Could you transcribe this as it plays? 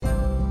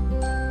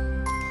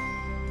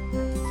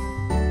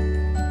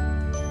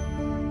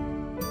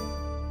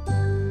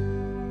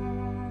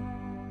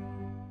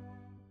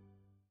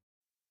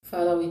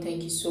we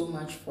thank you so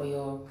much for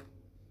your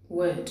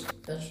word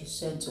that you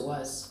sent to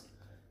us.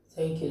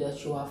 Thank you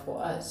that you are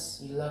for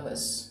us. You love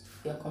us.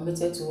 You are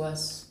committed to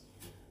us,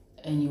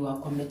 and you are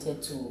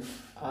committed to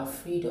our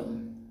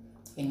freedom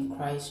in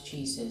Christ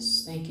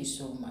Jesus. Thank you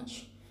so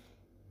much.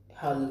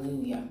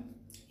 Hallelujah.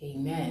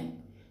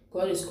 Amen.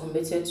 God is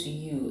committed to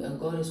you, and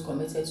God is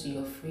committed to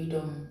your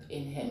freedom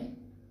in Him,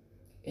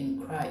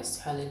 in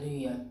Christ.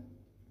 Hallelujah.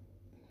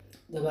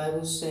 The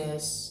Bible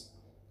says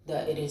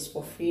that it is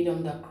for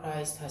freedom that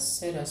Christ has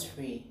set us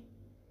free.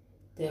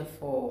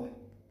 Therefore,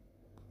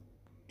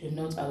 do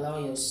not allow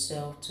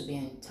yourself to be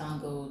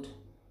entangled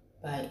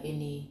by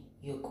any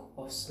yoke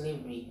of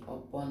slavery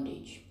or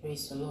bondage.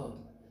 Praise the Lord.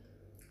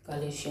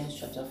 Galatians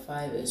chapter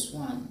 5 verse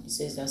 1. It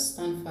says that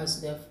stand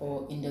fast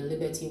therefore in the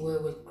liberty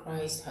wherewith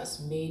Christ has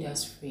made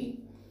us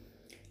free,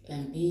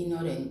 and be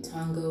not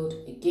entangled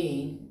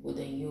again with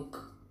the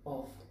yoke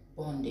of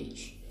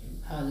bondage.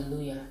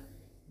 Hallelujah.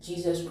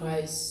 Jesus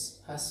Christ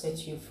has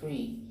set you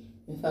free.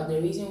 In fact,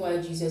 the reason why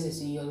Jesus is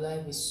in your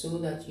life is so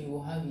that you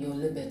will have your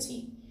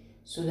liberty,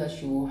 so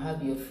that you will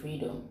have your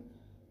freedom,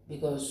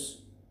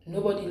 because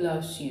nobody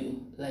loves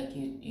you like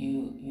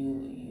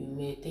you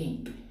may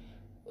think.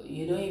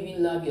 You don't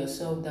even love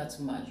yourself that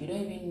much. You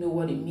don't even know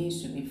what it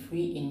means to be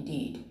free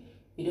indeed.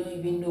 You don't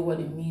even know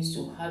what it means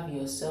to have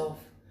yourself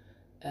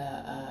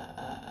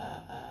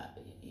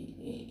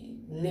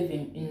live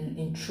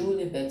in true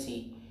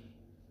liberty.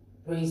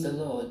 Praise the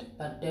Lord.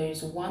 But there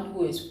is one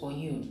who is for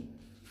you,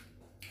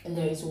 and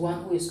there is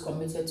one who is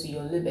committed to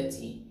your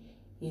liberty.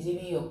 He's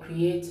even your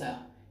creator,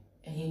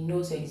 and he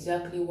knows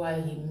exactly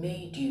why he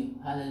made you.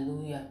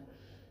 Hallelujah.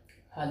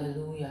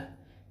 Hallelujah.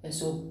 And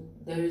so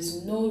there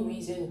is no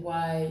reason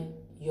why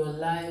your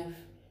life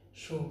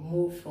should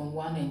move from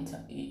one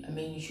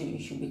you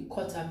should be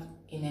caught up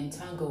in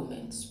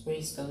entanglements.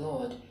 Praise the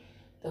Lord.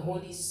 The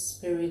Holy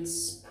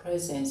Spirit's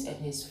presence and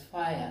his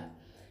fire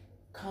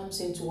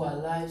comes into our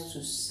lives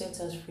to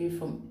set us free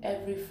from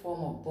every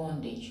form of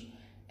bondage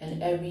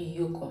and every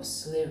yoke of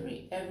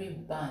slavery, every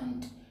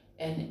bond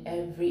and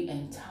every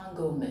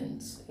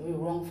entanglement, every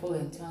wrongful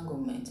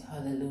entanglement.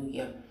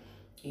 Hallelujah.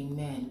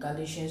 Amen.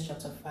 Galatians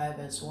chapter 5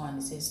 verse 1,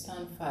 it says,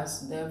 stand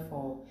fast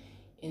therefore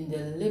in the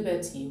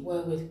liberty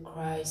wherewith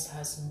Christ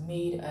has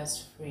made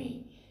us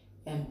free,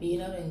 and be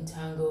not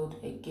entangled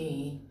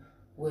again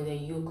with a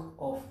yoke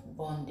of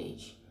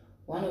bondage.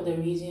 One of the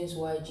reasons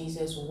why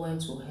Jesus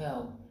went to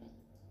hell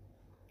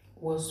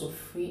was to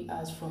free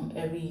us from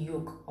every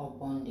yoke of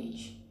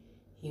bondage.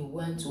 He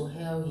went to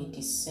hell, he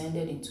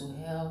descended into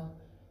hell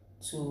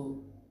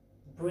to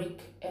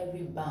break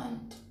every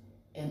band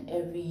and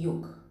every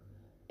yoke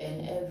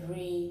and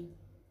every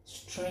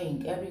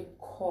string, every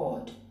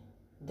cord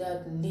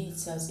that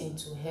leads us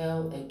into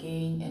hell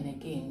again and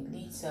again,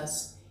 leads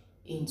us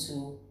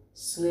into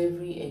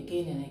slavery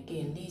again and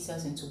again, leads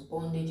us into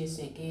bondages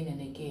again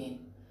and again.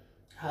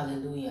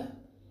 Hallelujah.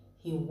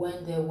 He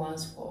went there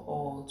once for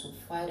all to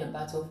fight a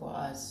battle for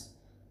us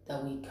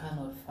that we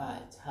cannot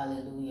fight.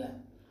 Hallelujah.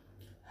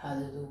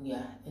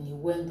 Hallelujah. And he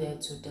went there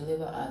to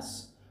deliver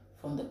us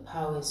from the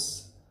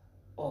powers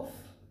of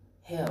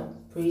hell.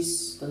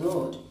 Praise the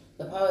Lord.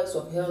 The powers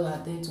of hell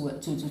are there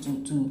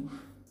to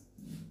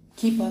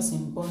keep us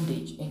in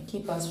bondage and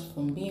keep us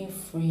from being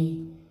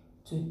free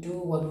to do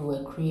what we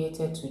were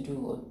created to do,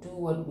 or do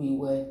what we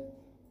were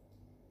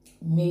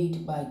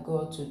made by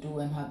God to do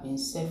and have been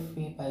set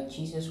free by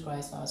Jesus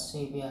Christ our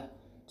Savior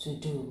to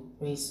do.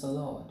 Praise the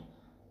Lord.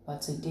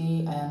 But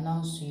today I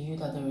announce to you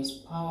that there is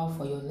power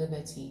for your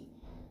liberty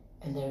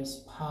and there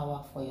is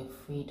power for your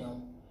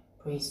freedom.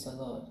 Praise the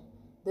Lord.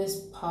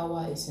 This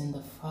power is in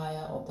the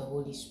fire of the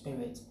Holy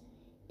Spirit.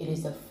 It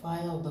is the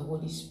fire of the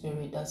Holy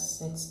Spirit that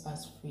sets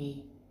us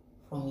free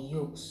from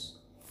yokes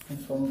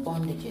and from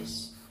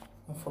bondages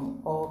and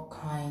from all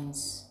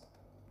kinds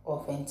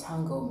of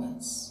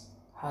entanglements.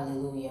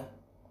 Hallelujah.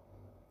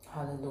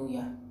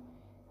 Hallelujah.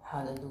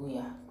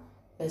 Hallelujah.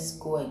 Let's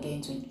go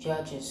again to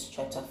Judges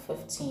chapter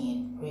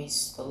 15.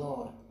 Praise the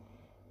Lord.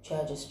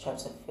 Judges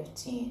chapter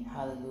 15.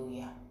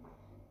 Hallelujah.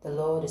 The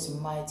Lord is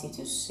mighty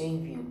to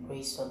save you.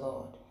 Praise the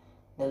Lord.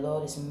 The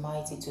Lord is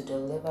mighty to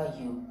deliver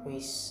you.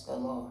 Praise the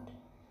Lord.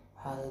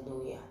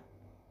 Hallelujah.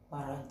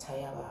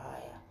 Marantaya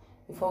Bahaya.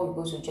 Before we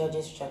go to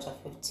Judges chapter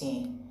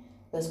 15,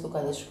 let's look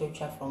at the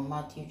scripture from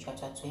Matthew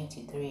chapter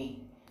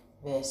 23,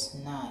 verse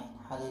 9.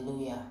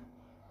 Hallelujah.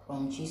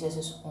 From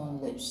Jesus' own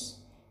lips.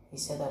 He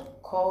said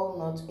that call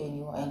not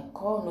anyone and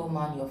call no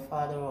man your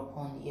father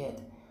upon the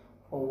earth,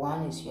 for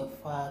one is your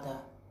Father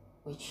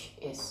which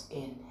is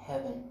in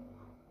heaven.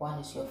 One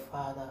is your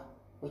Father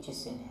which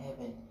is in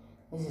heaven.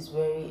 This is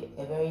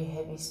a very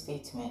heavy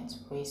statement.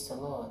 Praise the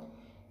Lord.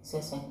 It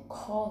says, and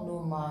call no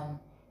man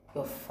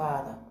your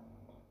father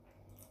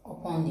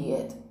upon the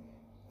earth,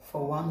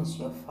 for one is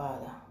your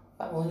Father.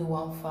 Only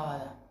one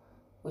Father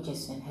which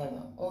is in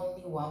heaven.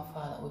 Only one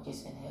Father which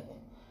is in heaven.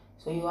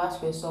 So you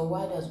ask yourself,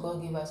 why does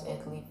God give us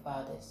earthly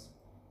fathers?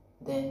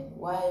 Then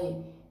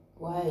why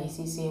is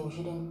he saying we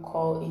shouldn't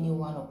call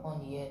anyone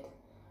upon the earth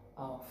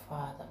our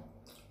Father?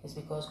 It's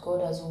because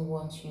God doesn't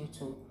want you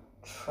to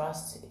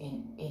trust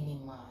in any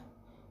man.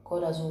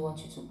 God doesn't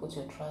want you to put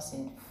your trust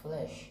in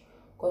flesh.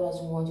 God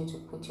doesn't want you to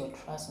put your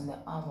trust in the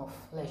arm of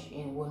flesh.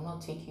 It will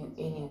not take you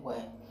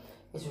anywhere.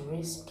 It's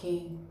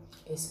risky,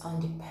 it's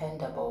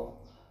undependable,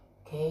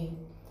 okay?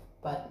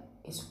 But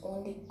it's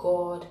only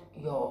God,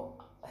 your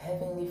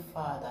heavenly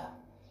Father,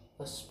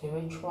 your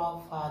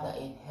spiritual Father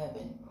in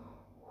heaven,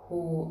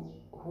 who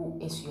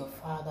is your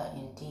Father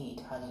indeed.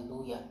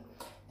 Hallelujah.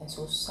 And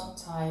so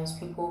sometimes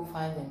people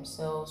find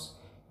themselves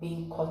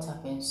being caught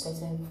up in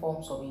certain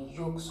forms of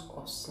yokes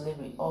of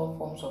slavery, all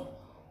forms of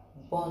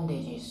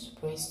bondages.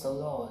 Praise the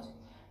Lord.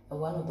 And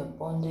one of the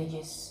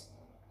bondages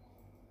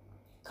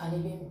can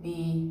even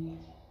be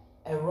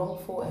a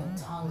wrongful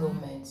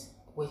entanglement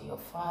with your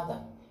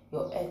father,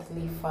 your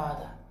earthly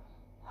father.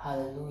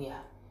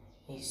 Hallelujah.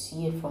 You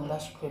see it from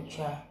that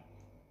scripture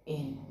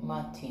in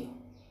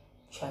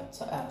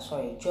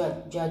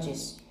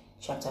Judges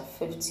chapter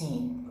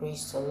 15.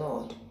 Praise the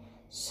Lord.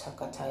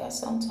 Sakataya.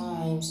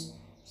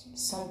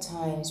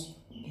 Sometimes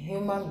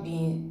human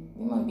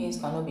beings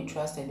cannot be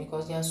trusted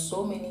because there are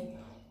so many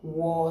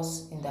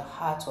wars in the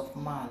heart of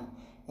man,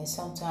 and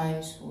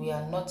sometimes we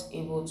are not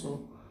able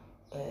to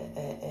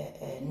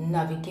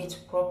navigate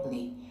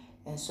properly,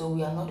 and so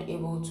we are not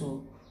able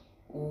to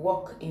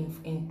walk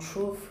in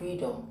true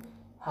freedom.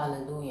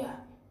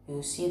 Hallelujah.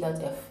 You see that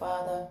a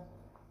father,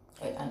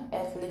 an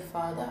earthly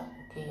father,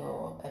 okay,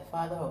 or a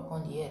father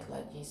upon the earth,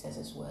 like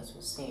Jesus' words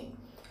will say,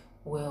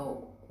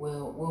 will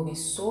be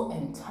so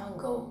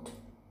entangled,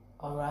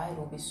 all right,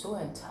 will be so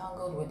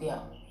entangled with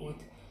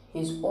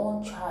his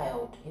own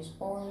child, his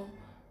own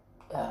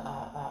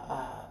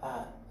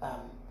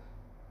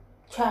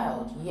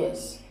child,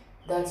 yes,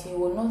 that he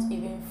will not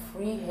even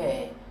free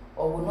her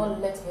or will not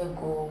let her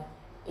go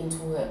into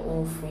her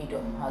own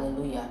freedom.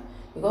 Hallelujah.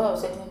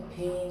 Because of certain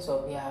pains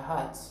of their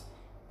hearts,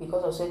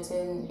 because of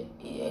certain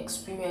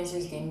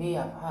experiences they may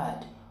have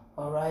had,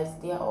 all right,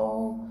 they are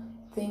all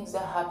things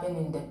that happen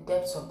in the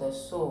depths of the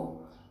soul.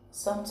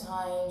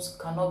 Sometimes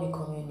cannot be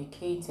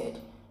communicated,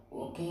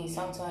 okay?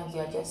 Sometimes they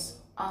are just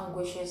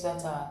anguishes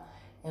that are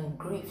and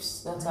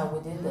griefs that are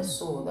within the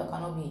soul that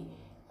cannot be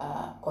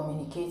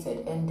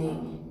communicated, and they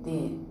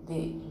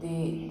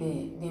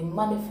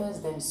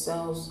manifest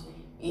themselves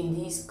in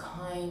these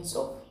kinds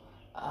of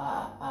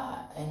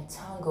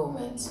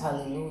entanglements.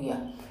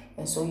 Hallelujah.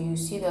 And so you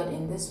see that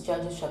in this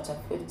Judges chapter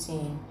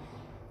 15,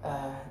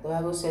 the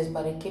Bible says,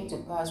 but it came to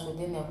pass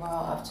within a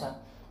while after,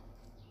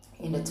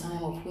 in the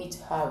time of wheat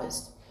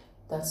harvest,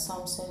 that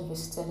Samson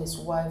visited his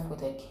wife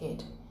with a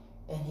kid,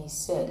 and he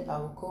said, I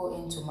will go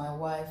into my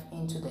wife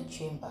into the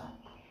chamber.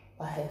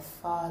 But her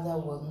father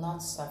will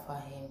not suffer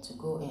him to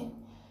go in.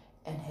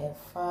 And her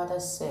father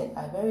said,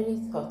 I verily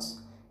thought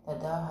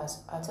that thou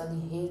hast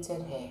utterly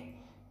hated her.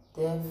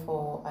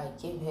 Therefore I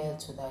gave her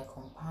to thy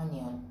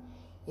companion.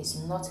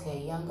 Is not her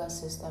younger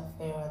sister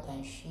fairer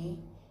than she?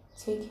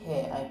 Take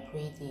her, I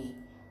pray thee,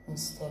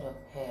 instead of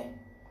her.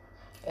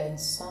 And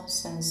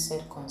Samson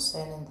said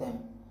concerning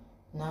them,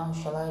 now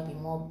shall I be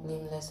more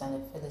blameless than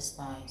the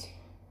Philistines,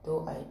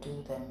 though I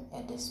do them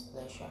a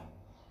displeasure.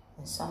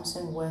 And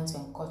Samson went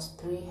and caught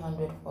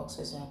 300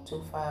 foxes and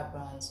 2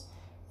 firebrands,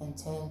 and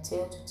turned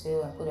tail to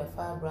tail, and put a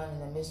firebrand in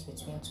the midst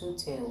between 2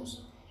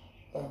 tails,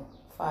 and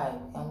 5.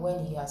 And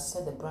when he had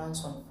set the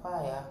brands on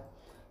fire,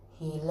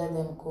 he let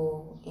them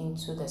go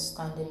into the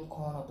standing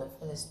corn of the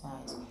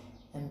Philistines,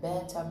 and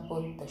burnt up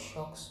both the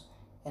shocks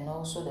and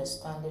also the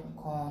standing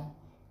corn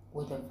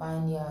with the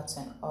vineyards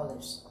and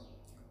olives.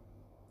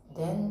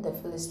 Then the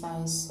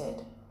Philistines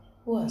said,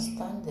 who has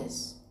done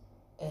this?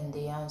 And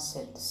they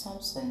answered,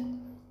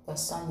 Samson, the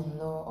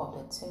son-in-law of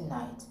the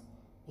Timnite,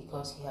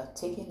 because he had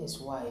taken his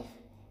wife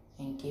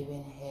and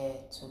given her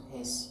to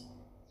his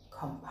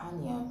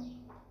companion.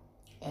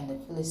 And the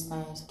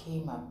Philistines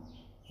came up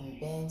and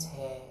burnt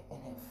her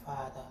and her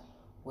father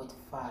with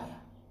fire.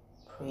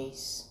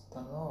 Praise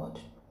the Lord.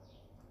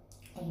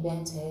 And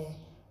burnt her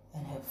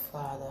and her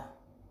father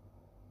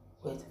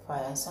with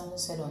fire. And Samson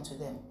said unto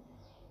them,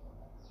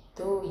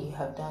 though ye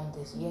have done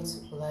this, yet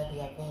will I be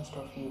avenged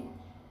of you,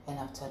 and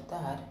after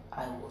that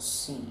I will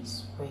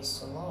cease. Praise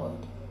the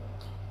Lord.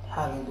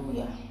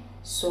 Hallelujah.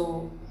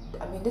 So,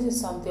 this is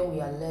something we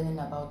are learning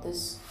about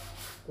this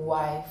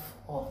wife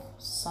of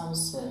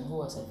Samson, who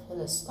was a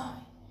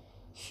Philistine.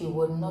 She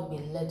would not be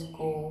let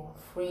go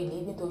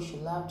freely, even though she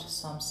loved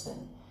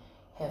Samson.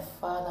 Her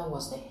father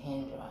was the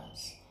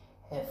hindrance.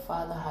 Her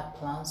father had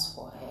plans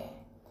for her.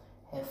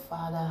 Her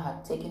father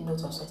had taken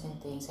note of certain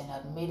things and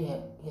had made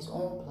his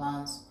own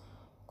plans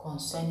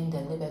concerning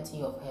the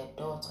liberty of her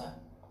daughter,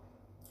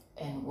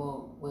 and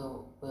will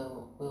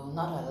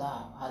not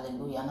allow.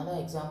 Hallelujah. Another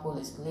example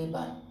is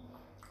Laban.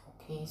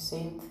 Okay,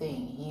 same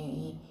thing.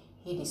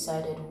 He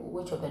decided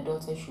which of the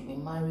daughters should be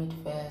married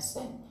first,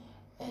 and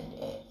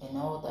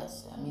all that.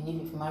 If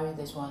you've married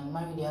this one,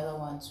 marry the other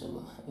one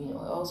too.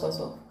 All sorts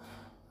of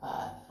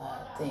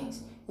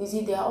things. You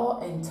see, they are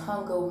all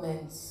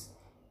entanglements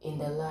in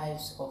the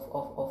lives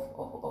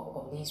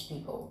of these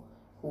people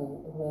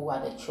who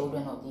are the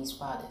children of these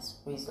fathers.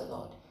 Praise the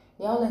Lord.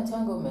 They are all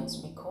entanglements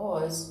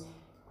because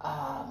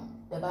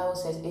The Bible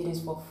says it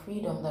is for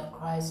freedom that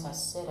Christ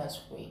has set us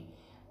free.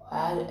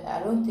 I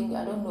don't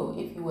know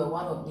if you were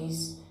one of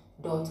these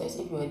daughters,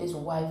 if you were this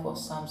wife of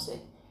Samson,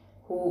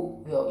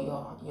 who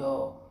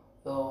your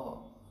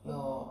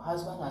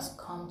husband has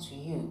come to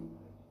you.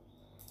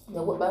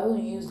 The Bible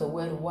used the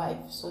word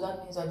wife, so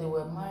that means that they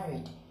were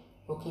married.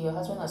 Okay, your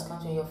husband has come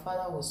to you, your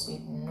father will say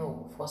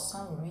no for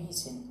some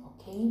reason.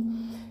 Okay,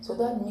 so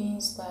that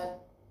means that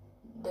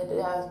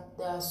there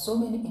are so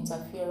many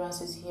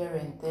interferences here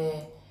and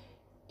there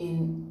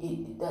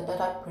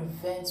that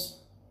prevents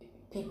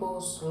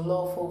people's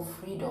lawful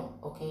freedom.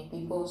 Okay,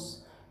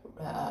 people's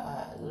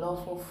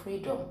lawful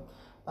freedom,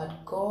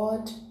 but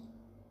God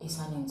is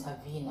an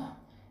intervener,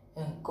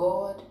 and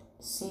God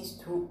sees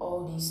through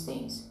all these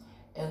things,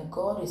 and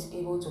God is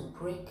able to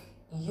break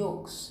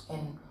yokes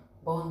and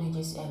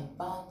bondages and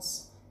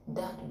bands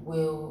that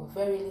will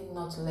verily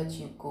not let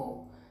you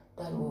go,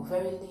 that will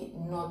verily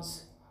not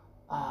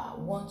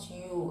want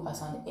you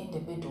as an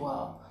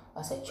individual,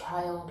 as a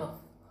child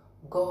of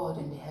God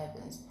in the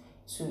heavens,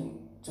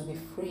 to be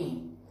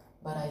free.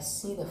 But I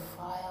see the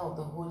fire of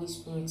the Holy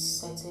Spirit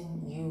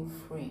setting you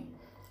free.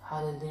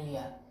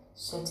 Hallelujah.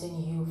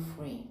 Setting you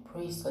free.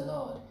 Praise the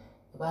Lord.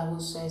 The Bible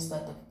says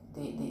that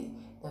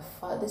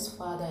this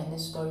father in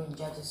this story in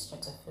Judges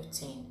chapter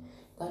 15,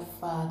 that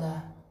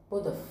father,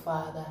 both the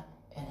father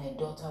and her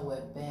daughter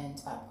were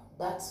burnt up.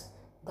 That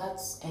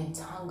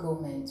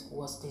entanglement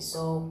was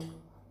dissolved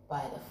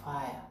by the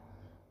fire.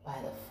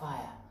 By the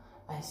fire.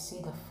 I see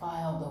the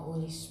fire of the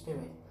Holy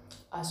Spirit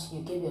as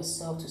you give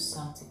yourself to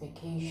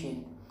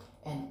sanctification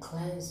and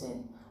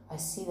cleansing. I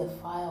see the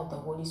fire of the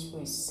Holy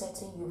Spirit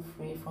setting you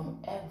free from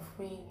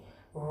every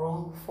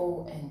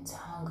wrongful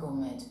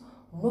entanglement,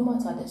 no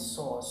matter the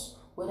source,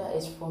 whether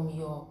it's from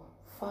your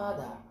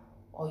father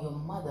or your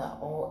mother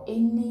or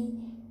any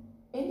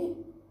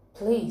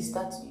place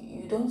that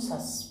you don't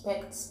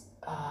suspect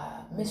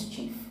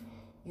mischief.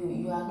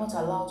 You are not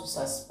allowed to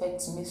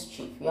suspect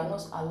mischief. You are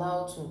not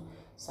allowed to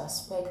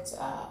suspect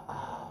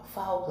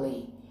foul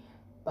play.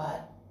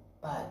 But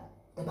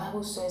the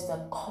Bible says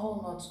that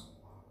call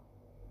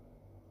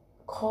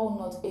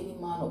not any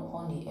man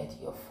upon the earth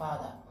your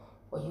father,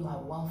 for you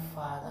have one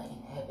Father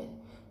in heaven.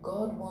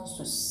 God wants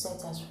to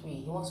set us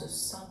free. He wants to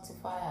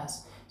sanctify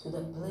us to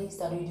the place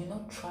that you do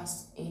not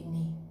trust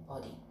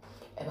anybody,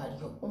 but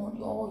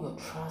all your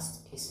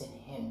trust is in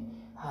Him.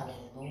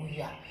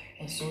 Hallelujah.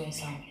 And so in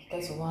Psalm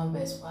 31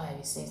 verse 5,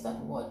 it says that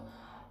what?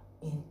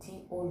 In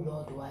thee, O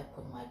Lord, do I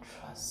put my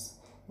trust.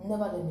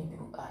 Never let me be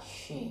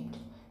ashamed.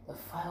 The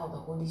fire of the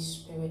Holy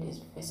Spirit is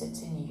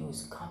visiting you,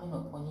 is coming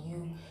upon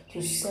you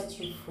to set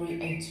you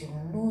free and to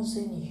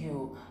loosen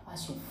you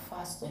as you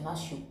fast and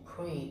as you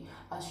pray,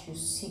 as you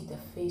seek the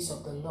face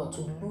of the Lord,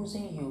 to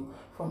loosen you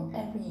from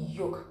every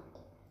yoke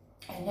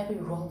and every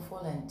wrongful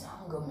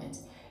entanglement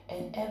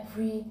and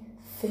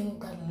everything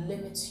that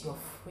limits your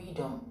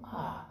freedom.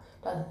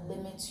 That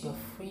limits your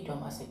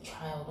freedom as a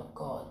child of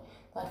God.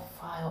 That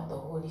fire of the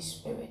Holy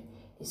Spirit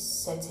is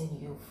setting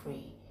you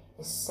free.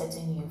 Is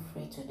setting you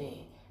free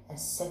today, and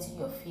setting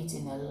your feet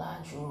in a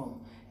large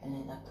room and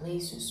in a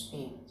place to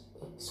stay.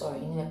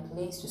 In a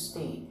place to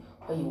stay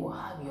where you will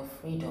have your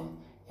freedom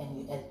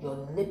and your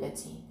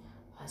liberty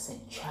as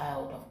a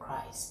child of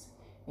Christ.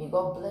 May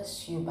God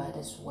bless you by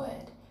this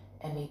word,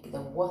 and may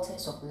the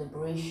waters of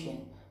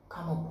liberation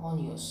come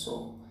upon your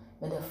soul.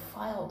 May the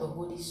fire of the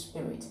Holy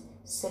Spirit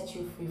set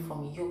you free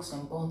from yokes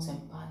and bonds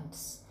and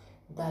bands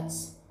that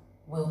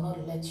will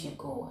not let you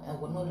go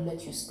and will not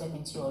let you step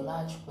into your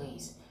large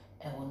place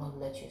and will not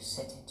let you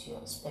step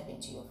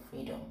into your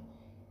freedom.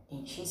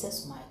 In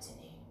Jesus' mighty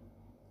name,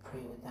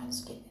 pray with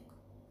thanksgiving.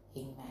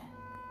 Amen.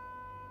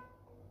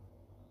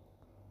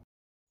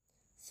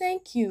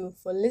 Thank you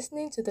for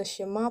listening to the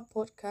Shema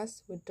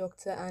podcast with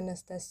Dr.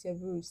 Anastasia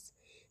Bruce.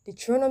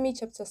 Deuteronomy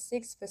chapter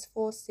 6 verse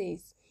 4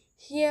 says,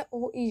 "Hear,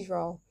 O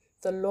Israel,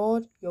 the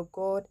Lord your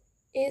God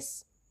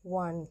is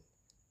one."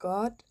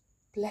 God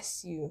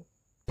bless you.